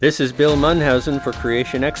This is Bill Munhausen for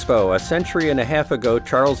Creation Expo. A century and a half ago,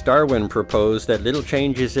 Charles Darwin proposed that little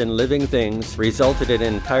changes in living things resulted in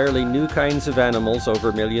entirely new kinds of animals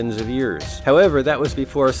over millions of years. However, that was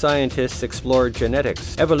before scientists explored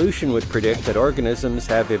genetics. Evolution would predict that organisms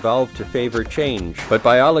have evolved to favor change, but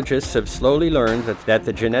biologists have slowly learned that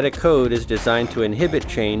the genetic code is designed to inhibit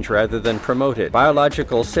change rather than promote it.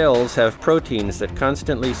 Biological cells have proteins that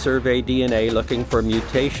constantly survey DNA looking for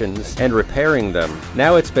mutations and repairing them.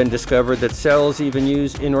 Now it's been discovered that cells even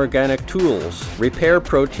use inorganic tools. Repair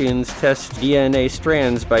proteins test DNA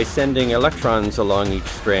strands by sending electrons along each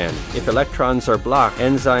strand. If electrons are blocked,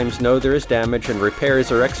 enzymes know there is damage and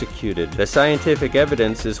repairs are executed. The scientific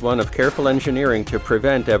evidence is one of careful engineering to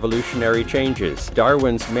prevent evolutionary changes.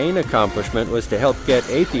 Darwin's main accomplishment was to help get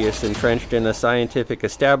atheists entrenched in the scientific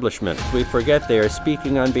establishment. We forget they are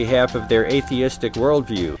speaking on behalf of their atheistic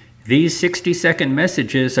worldview. These 60-second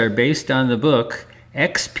messages are based on the book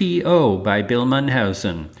XPO by Bill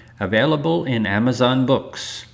Munhausen, available in Amazon Books.